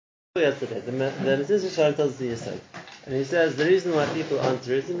Yesterday, the Mesilas Yesharim tells the Yisod, and he says the reason why people aren't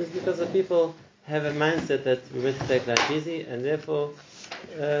tourism is because the people have a mindset that we're meant to take life easy, and therefore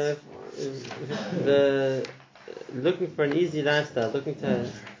the looking for an easy lifestyle, looking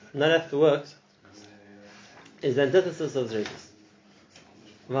to not have to work, is the antithesis of Zrikus.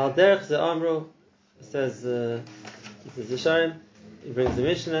 Val Derech Ze Amru says Yesharim, he brings the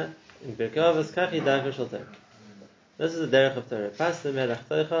Mishnah in Pirkei Avos Kachi Darka Shel Torah. This is the derech of Torah. Pas the melech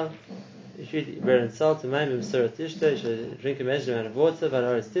toichal. You should eat bread and salt. Mayim b'mesura tishta. You should drink a measure amount of water.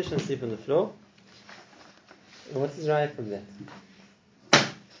 V'aris tish and sleep on the floor. And what is right from that?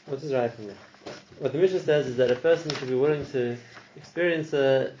 What is right from that? What the Mishnah says is that a person should be willing to experience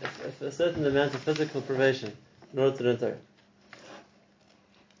a certain amount of physical privation in order to learn Torah.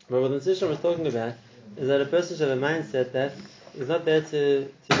 But what the Mishnah was talking about is that a person should have a mindset that is not there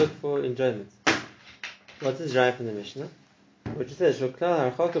to look for enjoyment. What is right from the Mishnah? Which says, that's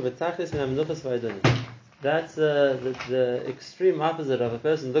the extreme opposite of a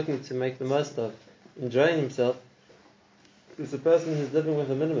person looking to make the most of enjoying himself. It's a person who's living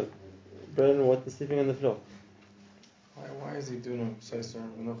with a minimum. Bread and water, sleeping on the floor. Why is he doing a Seiser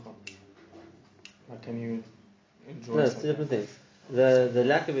Menucha? How can you enjoy No, it's two different things. The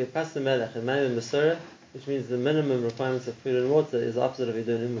lack of a Pas Melech and Mayim Masura, which means the minimum requirements of food and water, is the opposite of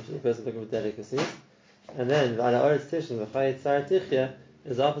Yidunim, which is a person looking for delicacies. And then V'ala Oretz Tishon V'chayit Tzar Tichya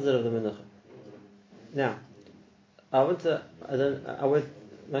is the opposite of the Menucha. Now, I would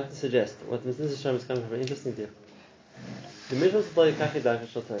like to suggest what Mesilas Yesharim is coming from an interesting deal. The Mishnah says Kachi Darka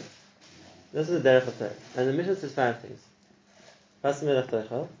Shel Torah. This is the derech of Torah, and the Mishnah says 5 things: Pas melech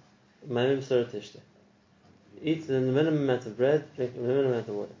toichal, mayim b'mesura tishta. Eat the minimum amount of bread, drink the minimum amount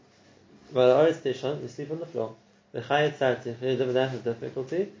of water. V'ala Oretz Tishon, you sleep on the floor. V'chayit Tzar Tichya, you live a life of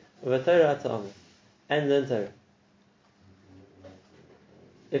difficulty. V'Torah ata Amel, and learn Torah.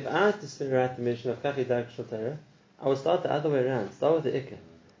 If I had to write the mission of Kachi Darka Shel Torah, I would start the other way around. Start with the Ikka.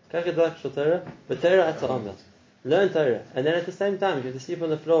 Kachi Darka Shel Torah, V'Torah ata Amel. Learn Torah. And then at the same time, if you have to sleep on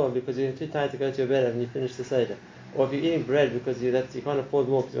the floor because you're too tired to go to your bed and you finish the Seder, or if you're eating bread because you can't afford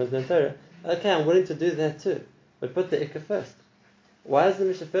more because you want to learn Torah, okay, I'm willing to do that too. But put the Ikka first. Why is the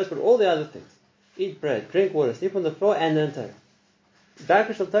mission first? Put all the other things. Eat bread, drink water, sleep on the floor, and learn Torah.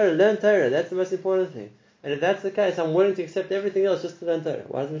 Darka Shel Torah, learn Torah. That's the most important thing. And if that's the case, I'm willing to accept everything else just to learn Torah.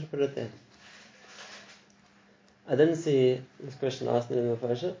 Why does the Mishnah put it there? I didn't see this question asked in the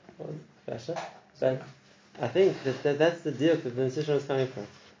Fasha, but I think that's the deal that the decision is coming from.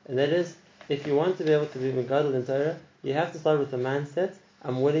 And that is, if you want to be able to be megadol in Torah, you have to start with the mindset,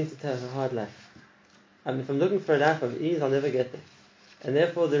 I'm willing to take a hard life. If I'm looking for a life of ease, I'll never get there. And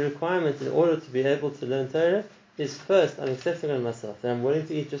therefore the requirement in order to be able to learn Torah is first, I'm accepting on myself that I'm willing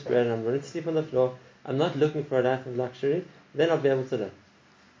to eat just bread, and I'm willing to sleep on the floor, I'm not looking for a life of luxury, then I'll be able to learn.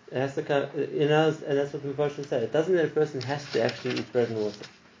 It has to come, and that's what the Mepharshim say. It doesn't mean that a person has to actually eat bread and water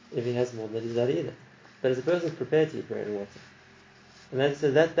if he has more than he's allowed either. But as a person is prepared to eat bread and water, and that's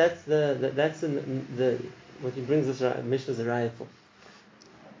what he brings us Mishnah Zerayah for.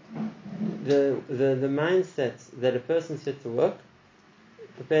 The mindset that a person is fit to work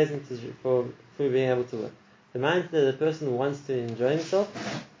prepares him for being able to work. The mindset that a person wants to enjoy himself,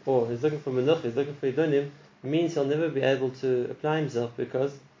 or is looking for menucha, is looking for yidunim, means he'll never be able to apply himself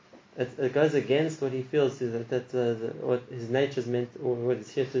because it goes against what he feels what his nature is meant, or what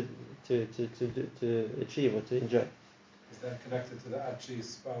he's here to achieve or to enjoy. Is that connected to the Achi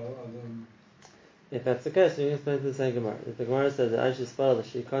Spal Adam? If that's the case, we can explain to the same Gemara. If the Gemara says that Achi Spal that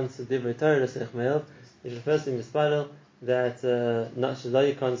she can't do divrei Torah l'seichmeil, you should first be spal that not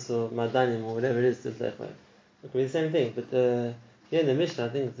shelo yikonsu madanim or whatever it is to l'seichmeil. It could be the same thing, but here in the Mishnah, I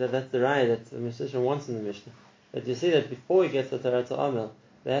think that's the raya that the Mishnah wants in the Mishnah. That you see that before he gets the Torah to Amel,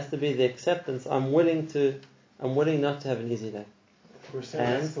 there has to be the acceptance. I'm willing not to have an easy day. We're saying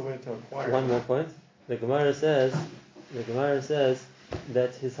and that's the way to acquire. One more point. The Gemara says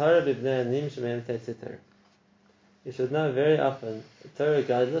that his hara b'bnei anim shemehem tetzei Torah. You should know very often Torah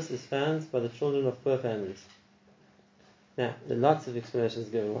guidance is found by the children of poor families. Now, there are lots of explanations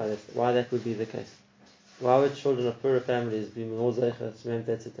given why that would be the case. Why would children of poorer families be more zeicha shemehem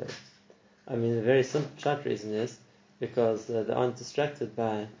tetzei Torah? I mean, the very simple short reason is because they aren't distracted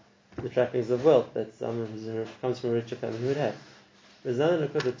by the trappings of wealth that someone who comes from a richer family would have. There's another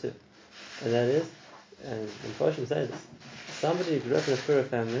nekuda too, and that is, and Mepharshim say this: somebody who grew up in a poorer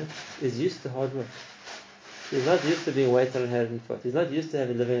family is used to hard work. He's not used to being weighted on head and foot. He's not used to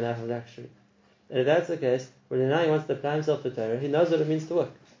living a life of luxury. And if that's the case, when now he wants to apply himself to Torah, he knows what it means to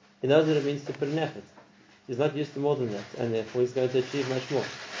work. He knows what it means to put in effort. He's not used to more than that, and therefore he's going to achieve much more.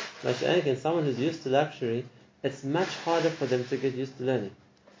 Someone who's used to luxury, it's much harder for them to get used to learning.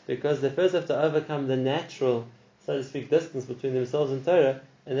 because they first have to overcome the natural, so to speak, distance between themselves and Torah,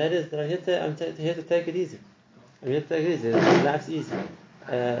 and that is that I'm here to take it easy. I'm here to take it easy. Life's easy.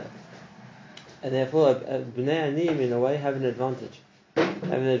 And therefore, Bnei Anim in a way have an advantage.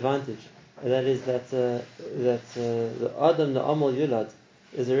 And that is that the Adam, the Amal Yulad,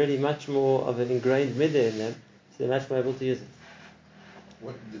 is already much more of an ingrained midah in them, so they're much more able to use it.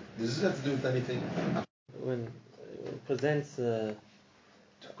 What does this have to do with anything? When it presents the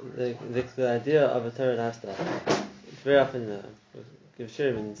idea of a Torah lifestyle, it's very often give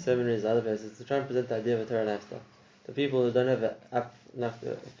shirim in seminaries, other places, to try and present the idea of a Torah lifestyle to people who don't have a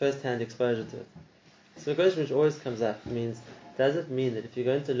first-hand exposure to it. So the question which always comes up means, does it mean that if you're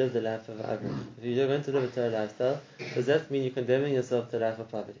going to live the life of Avraham, if you're going to live a Torah lifestyle, does that mean you're condemning yourself to a life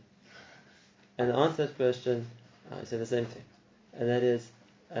of poverty? And the answer to that question, I say the same thing, and that is,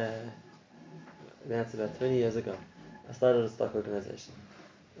 that's about 20 years ago. I started a stock organization.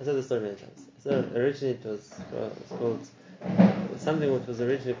 I said this story many times. So originally it was called something which was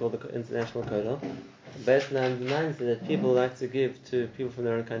originally called the International Kodal, based on the mindset that people like to give to people from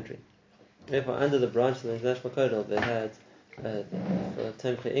their own country. Therefore, under the branch of the International Kodal, they had a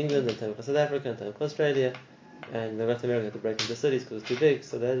term for England, a term for South Africa, a term for Australia, and they got to America to break into cities because it was too big.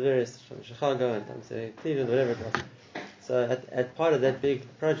 So they had various from Chicago and Cleveland, whatever it was. So at part of that big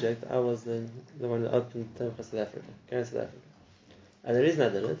project, I was the one that opened term for South Africa, Karen South Africa. And the reason I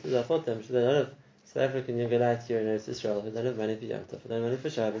did it is I thought there are a lot of South African young guys here in Eretz Israel who don't have money for Yom Tov, who don't have money for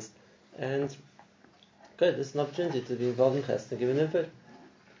Shabbos, and good, this is an opportunity to be involved in Chesed and giving them food.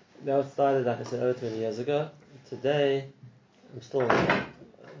 That started, like I said, over 20 years ago. Today, I'm still, I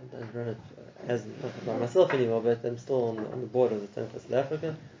don't run it as not by myself anymore, but I'm still on the board of the Temple of South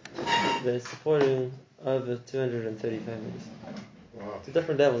Africa. They're supporting over 230 families. Wow. To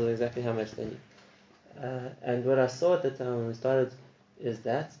different levels of exactly how much they need. And what I saw at the time when we started is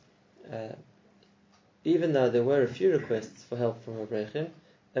that even though there were a few requests for help from Abraham,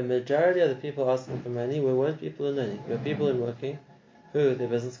 a majority of the people asking for money weren't people in learning. They were people in working, who their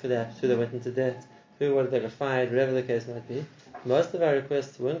business collapsed, who they went into debt, who they got fired, whatever the case might be. Most of our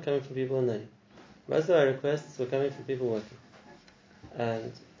requests weren't coming from people in learning. Most of our requests were coming from people working.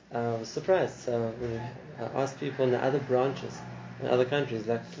 And I was surprised. So when I asked people in the other branches, in other countries,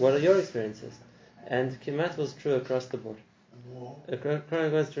 like, what are your experiences? And Kimat was true across the board.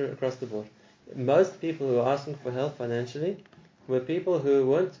 Was true across the board. Most people who were asking for help financially were people who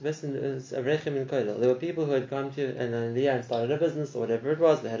weren't Avrechem in Kodal. There were people who had come to Aliyah and started a business or whatever it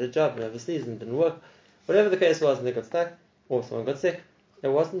was. They had a job overseas and didn't work. Whatever the case was, and they got stuck, or someone got sick. It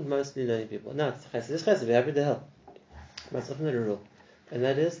wasn't mostly learning people. No, it's chesed. We're happy to help. But it's often a rule. And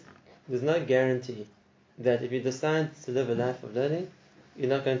that is, there's no guarantee that if you decide to live a life of learning, you're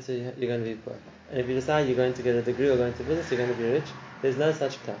going to be poor. And if you decide you're going to get a degree or going to business, you're going to be rich. There's no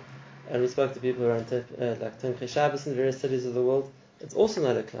such cloud. And we spoke to people around like Temche Shabbos in various cities of the world. It's also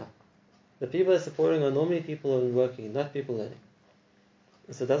not a cloud. The people they're supporting are normally people who are working, not people learning.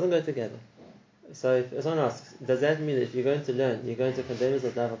 So it doesn't go together. So if someone asks, does that mean that if you're going to learn, you're going to condemn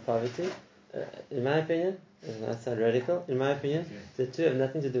yourself to life of poverty? In my opinion, it does not sound radical, in my opinion, the two have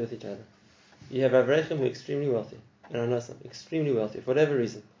nothing to do with each other. You have Avraham who are extremely wealthy, and I know some extremely wealthy for whatever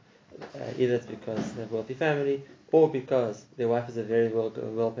reason. Either it's because they have a wealthy family, or because their wife has a very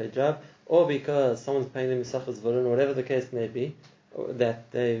well-paid job, or because someone's paying them Misachas Volun, or whatever the case may be, that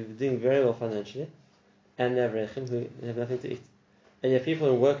they're doing very well financially, and they have Avraham who have nothing to eat. And you have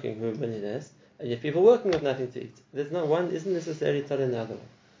people working who are millionaires, and you have people working with nothing to eat. There's not one isn't necessarily taught in the other one.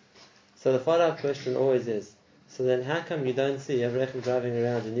 So the follow-up question always is, so then how come you don't see Avraham driving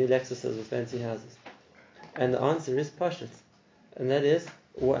around in new Lexuses with fancy houses? And the answer is pashut. And that is,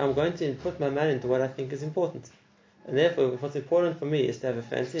 I'm going to put my money into what I think is important. And therefore, what's important for me is to have a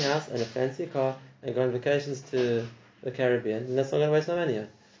fancy house and a fancy car and go on vacations to the Caribbean, and that's not going to waste my money on.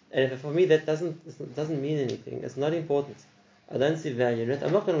 And if for me that doesn't mean anything, it's not important, I don't see value in it,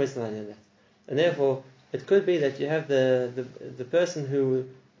 I'm not going to waste my money on that. And therefore, it could be that you have the person who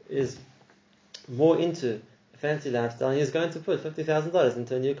is more into a fancy lifestyle, and he's going to put $50,000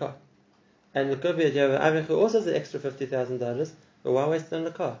 into a new car. And it could be that you have an Avich who also has an extra $50,000, but why waste it on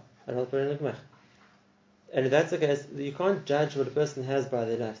the car? I'd rather put it in a gemach. And if that's the case, you can't judge what a person has by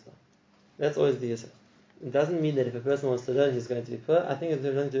their lifestyle. That's always the issue. It doesn't mean that if a person wants to learn, he's going to be poor. I think it's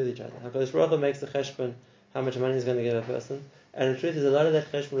nothing to do with each other. HaKadosh Baruch Hu makes the cheshbon, how much money he's going to give a person. And the truth is, a lot of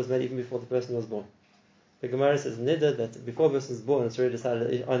that cheshbon was made even before the person was born. The Gemara says, Niddah, that before a person is born, it's already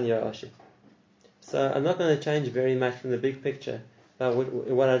decided on your Ashi. So I'm not going to change very much from the big picture about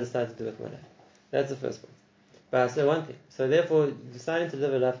what I decide to do with my life. That's the first point. But I say one thing. So therefore, deciding to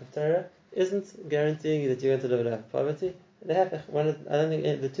live a life of Torah isn't guaranteeing that you're going to live a life of poverty. I don't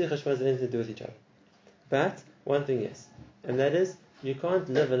think the two cheshbonos have anything to do with each other. But one thing yes, and that is you can't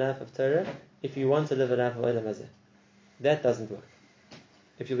live a life of Torah if you want to live a life of Olam Hazeh. That doesn't work.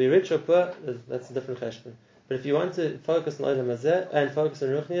 If you'll be rich or poor, that's a different cheshbon. But if you want to focus on Olam Hazeh and focus on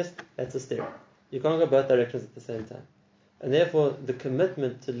Ruchnius, that's a stereo. You can't go both directions at the same time. And therefore, the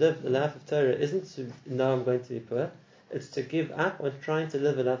commitment to live the life of Torah isn't to know I'm going to be poor. It's to give up on trying to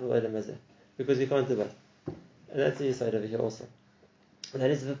live a life of Olam Hazeh, because you can't do both. And that's the side over here also. And that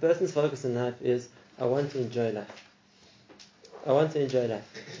is, if a person's focus in life is, I want to enjoy life. I want to enjoy life.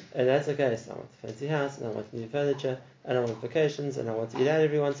 And that's okay. So I want a fancy house, and I want new furniture, and I want vacations, and I want to eat out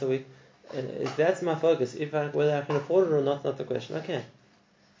every once a week. And if that's my focus, whether I can afford it or not the question. I can.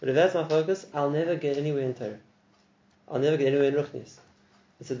 But if that's my focus, I'll never get anywhere in Torah. I'll never get anywhere in Ruchnius.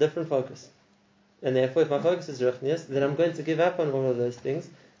 It's a different focus. And therefore, if my focus is Ruchnius, then I'm going to give up on all of those things,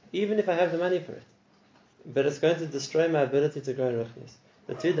 even if I have the money for it. But it's going to destroy my ability to grow in Ruchnius.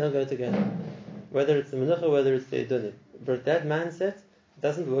 The two don't go together. Whether it's the Menucha, whether it's the Idunim. But that mindset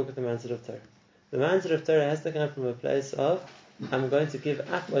doesn't work with the mindset of Torah. The mindset of Torah has to come from a place of, I'm going to give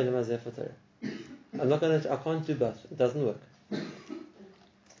up Olam Hazeh for Torah. I can't do both. It doesn't work.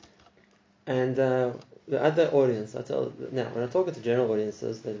 And the other audience, now when I talk to general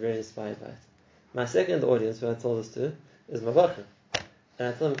audiences, they're very inspired by it. My second audience, who I told this to, is Mavachim. And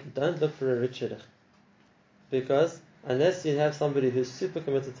I tell them, don't look for a rich shidduch. Because unless you have somebody who's super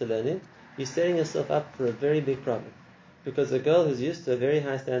committed to learning, you're setting yourself up for a very big problem. Because a girl who's used to a very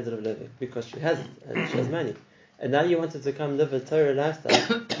high standard of living, because she has it, and she has money, and now you wanted to come live a Torah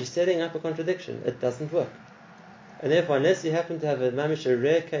lifestyle, you're setting up a contradiction. It doesn't work. And therefore, unless you happen to have a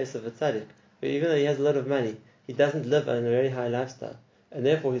rare case of a tzaddik, where even though he has a lot of money, he doesn't live in a very high lifestyle, and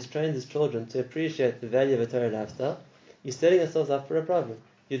therefore he's trained his children to appreciate the value of a Torah lifestyle, you're setting yourselves up for a problem.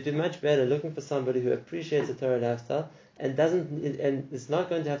 You'd do much better looking for somebody who appreciates a Torah lifestyle and is not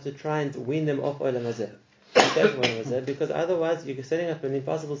going to have to try and wean them off Olam Hazeh. Because otherwise you're setting up an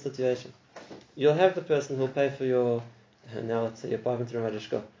impossible situation. You'll have the person who'll pay for your apartment in Ramat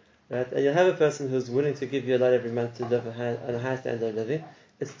Eshkol, right? And you'll have a person who's willing to give you a lot every month to live on a high standard of living.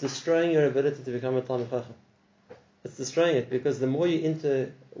 It's destroying your ability to become a Talmid Chacham. It's destroying it, because the more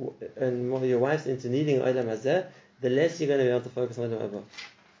more your wife's into needing Olam Hazeh, the less you're going to be able to focus on Olam Haba.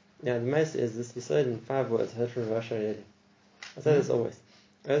 Now the most is this, you said in 5 words, heard from Rosh Haredi. I say this always.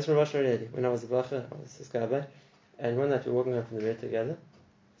 I heard from Rosh Haredi. When I was a bacher, I was this guy, and one night we were walking home from the bed together.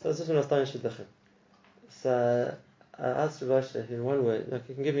 So it's just when I was starting Shidduchim. So I asked Rosh in one word,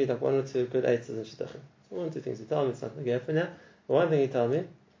 he can give me 1 or 2 good answers in Shidduchim. So 1 or 2 things. He told me something again for now. But one thing he told me,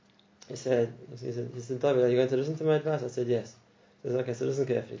 he said, David, are you going to listen to my advice? I said, yes. He said, okay, so listen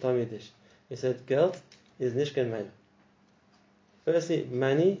carefully. He told me a dish. He said, Geld is nishken meile. Firstly,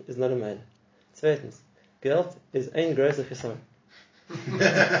 money is not a meile. Zweitens, Geld is ein großer chisaron.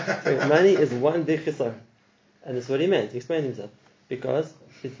 So money is one big chisaron. And that's what he meant. He explained himself. Because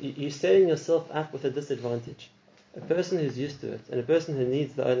you're setting yourself up with a disadvantage. A person who's used to it, and a person who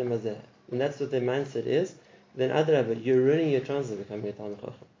needs the Olam Hazeh, and that's what their mindset is, then adrabah, you're ruining your chances of becoming a Talmid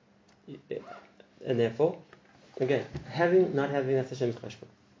Chacham. And therefore, again, not having a Hashem cheshbon,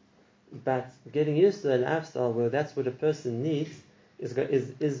 but getting used to a lifestyle where that's what a person needs is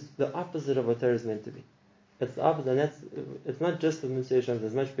the opposite of what Torah is meant to be. It's the opposite, and it's not just the Mitzvah Shem,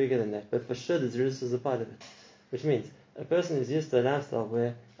 it's much bigger than that. But for sure, the Zerus is a part of it, which means a person is used to a lifestyle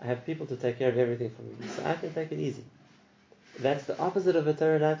where I have people to take care of everything for me, so I can take it easy. That's the opposite of a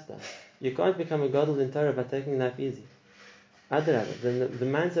Torah lifestyle. You can't become a gadol in Torah by taking life easy. Adrabah, then the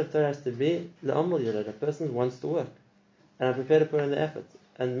mindset of Torah has to be le'amul yolad. A person wants to work, and I'm prepared to put in the effort.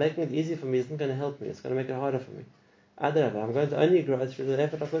 And making it easy for me isn't going to help me; it's going to make it harder for me. Adrabah, I'm going to only grow through the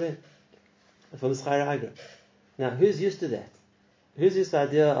effort I put in. From Schayra Agra. Now, who's used to that? Who's used to the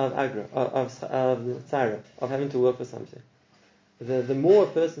idea of Agra, of Tzara, of having to work for something? The more a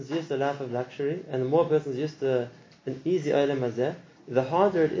person's used to a life of luxury, and the more a person's used to an easy Olam Hazeh, the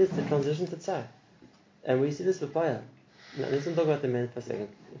harder it is to transition to Tzara. And we see this with Paya. Now, let's not talk about the men for a second.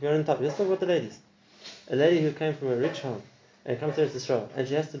 If you're on top, let's talk about the ladies. A lady who came from a rich home and comes to Israel, and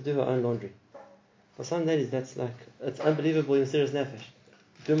she has to do her own laundry. For some ladies, it's unbelievable in serious nefesh.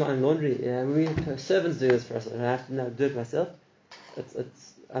 Do my own laundry. We servants do this for us, and I have to now do it myself.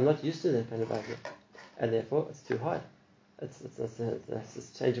 I'm not used to that kind of idea, and therefore it's too hard.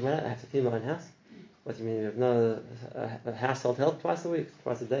 It's changing my life. I have to clean my own house. What do you mean? You have no household help twice a week,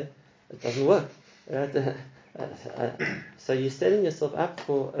 twice a day? It doesn't work. Right? So you're setting yourself up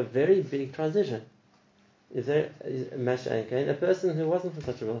for a very big transition. If a person who wasn't from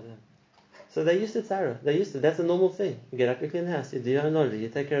such a wealthy, so they're used to tzara. That's a normal thing. You get up, you clean the house, you do your own laundry, you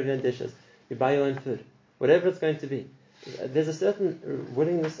take care of your own dishes, you buy your own food, whatever it's going to be. There's a certain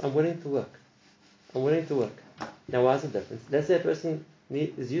willingness. I'm willing to work. I'm willing to work. Now, why is the difference? Let's say a person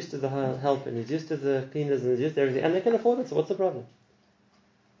is used to the help and is used to the cleaners and is used to everything, and they can afford it. So what's the problem?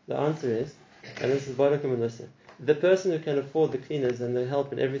 The answer is, and this is Baruch and Melissa, the person who can afford the cleaners and the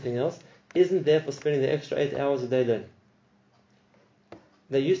help and everything else isn't there for spending the extra 8 hours a day learning.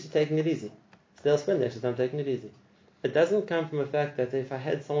 They're used to taking it easy. So they'll spend the extra time taking it easy. It doesn't come from the fact that if I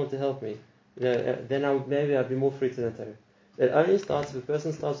had someone to help me, then maybe I'd be more free to the Torah. It only starts if a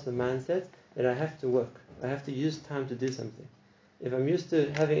person starts with the mindset that I have to work. I have to use time to do something. If I'm used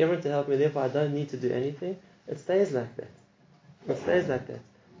to having everyone to help me, therefore I don't need to do anything, it stays like that. It stays like that.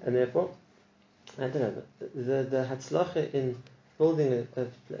 And therefore, I don't know, the hatzlacha in building a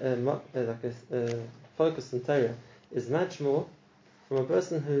focus on Torah is much more from a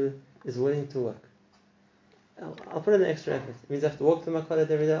person who is willing to work. I'll put in an extra effort. It means I have to walk to my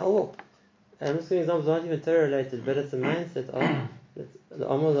college every day. I'll walk. I'm just giving examples not even Torah related, but it's a mindset of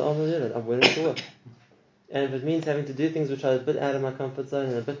I'm willing to work. And if it means having to do things which are a bit out of my comfort zone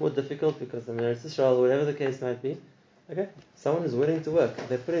and a bit more difficult because I'm in Israel or whatever the case might be, okay, someone is willing to work.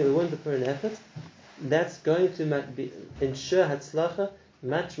 They're willing to put in effort. That's going to ensure hatzlacha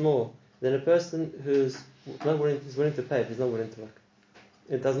much more than a person who's willing to pay if he's not willing to work.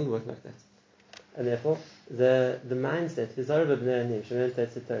 It doesn't work like that. And therefore, the mindset is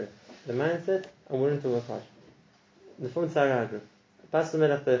the mindset, I'm willing to work hard. The form Tzara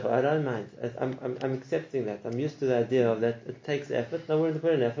I don't mind. I'm accepting that. I'm used to the idea of that it takes effort. I'm willing to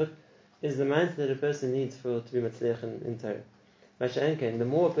put in effort. Is the mindset that a person needs to be matzliach in Torah. The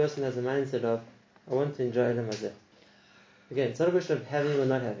more a person has a mindset of I want to enjoy Elam Hazeh. Again, it's not a question of having or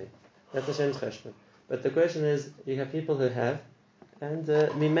not having. That's a Hashem's cheshbon. But the question is, you have people who have, and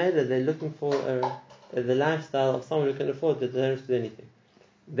mimela, they're looking for the lifestyle of someone who can afford that they don't have to do anything.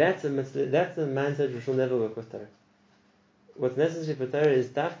 That's a mindset which will never work with Torah. What's necessary for Torah is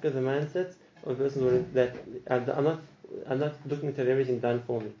dafka the mindset of a person that I'm not looking to have everything done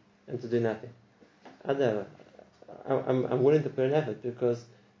for me and to do nothing. I'm willing to put an effort because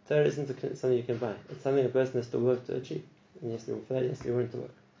Torah isn't something you can buy. It's something a person has to work to achieve. And yes, for that, he has to be willing to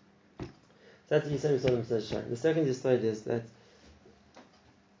work. So that's the Yisrael Yisrael says. The second Yisrael is that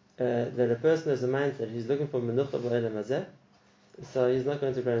a person has a mindset he's looking for menucha b'olam hazeh, so he's not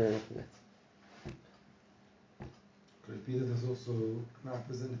going to grant anything from that. Could it be that there's also an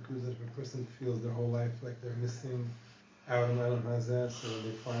opposite includes that if a person feels their whole life like they're missing out on Elam Hazeh, so when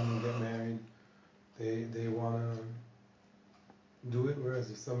they finally get married, they want to do it, whereas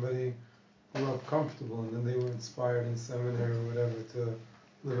if somebody grew up comfortable and then they were inspired in seminary or whatever to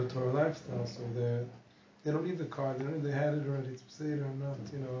live a Torah lifestyle, so they don't need the card, they had it already, it's Seder,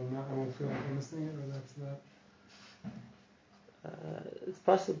 I won't feel like I'm missing it, or that's not... It's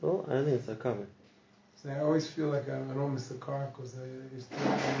possible, I don't think it's so common. So I always feel like I don't miss the car because in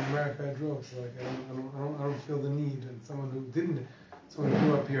America I drove, so like I don't feel the need. And someone who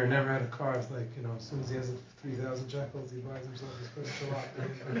grew up here and never had a car is like, as soon as he has 3,000 shekels, he buys himself his first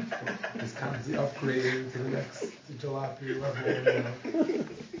jalopy. He's constantly upgrading to the next jalopy level.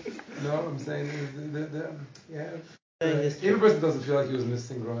 No, I'm saying if a person doesn't feel like he was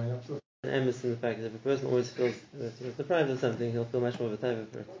missing growing up. So. Emerson, the fact that if a person always feels that he was deprived of something, he'll feel much more of a time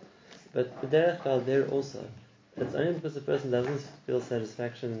for it. But the derech kal there also, it's only because the person doesn't feel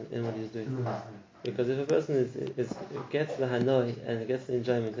satisfaction in what he's doing. Because if a person gets the hanoi and gets the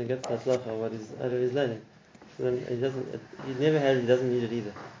enjoyment and gets the hatzlacha what he's learning, then he doesn't need it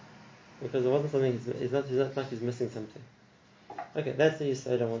either. Because it wasn't something it's not like he's missing something. Okay, that's the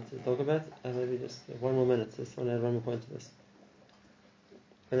yisod I want to talk about. Maybe just one more minute. Just want to add one more point to this,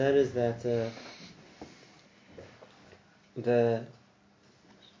 and that is that the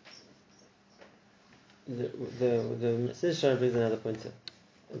Sishar brings another point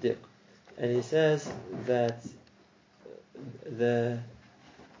here, and he says that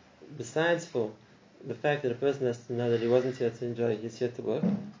besides for the fact that a person has to know that he wasn't here to enjoy, he's here to work,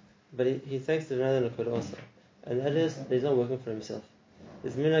 but he thanks to another nakud also, and that is that he's not working for himself.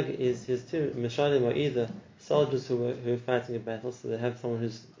 His minhag is his two mishalim are either soldiers who are fighting a battle, so they have someone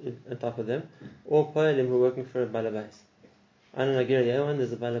who's on top of them, or poelim who are working for a balabais. I don't know,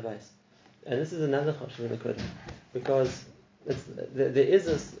 there's a balabais. And this is another chashuv nakuda, because there is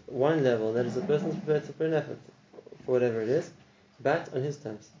this one level that is a person's prepared to put an effort for whatever it is, but on his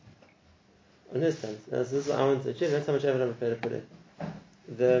terms. On his terms. Now, so this is what I want to achieve. That's how much effort I'm prepared to put in.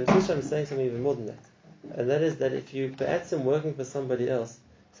 The Mishra is saying something even more than that, and that is that if you perhaps am working for somebody else,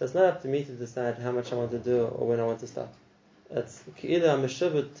 so it's not up to me to decide how much I want to do or when I want to stop. It's either I'm a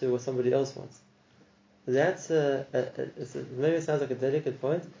shuvut to what somebody else wants. That's maybe it sounds like a delicate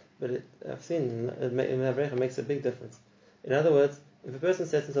point, but I've seen it makes a big difference. In other words, if a person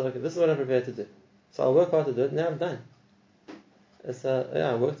says to himself, okay, this is what I'm prepared to do, so I'll work hard to do it, now I'm done.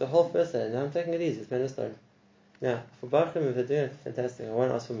 I worked the whole first day, now I'm taking it easy, it's been a story. Now, for Bachrim, if they're doing it, fantastic, I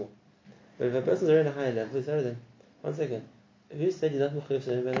won't ask for more. But if a person's already in a higher level, we say to them, one second, who said you're not mechuyev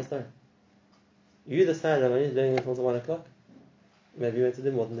to ben a story? You decided I'm only doing it until 1 o'clock. Maybe you want to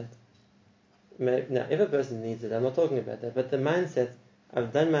do more than that. Now, if a person needs it, I'm not talking about that, but the mindset,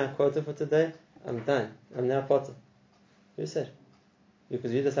 I've done my quota for today, I'm done, I'm now potter. Who said?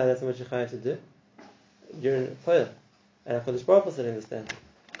 Because you decided that's how much you have to do. You're in a poil. And HaKadosh Baruch Hu said understand.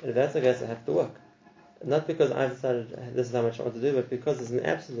 And if that's the case, I have to work. Not because I've decided this is how much I want to do, but because it's an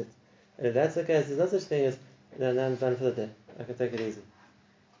absolute. And if that's the case, there's no such thing as, now I'm done for the day, I can take it easy.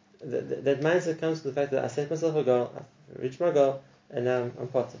 That mindset comes from the fact that I set myself a goal, I've reached my goal, and now I'm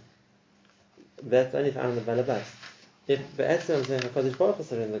potter. That's only if I'm the balabas. If Ba'atzim I'm saying HaKadosh Baruch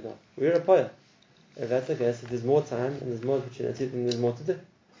Hu in the goal, we're a poil. If that's the case, if there's more time and there's more opportunity, then there's more to do.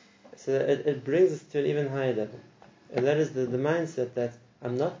 So it brings us to an even higher level. And that is the mindset that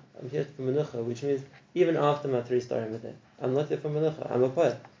I'm here for menucha, which means even after my 3 storim a day, I'm not here for menucha, I'm a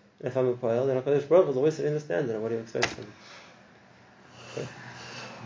poil. And if I'm a poil, then HaKadosh Baruch Hu is always in the standard of what he expects from me. Okay.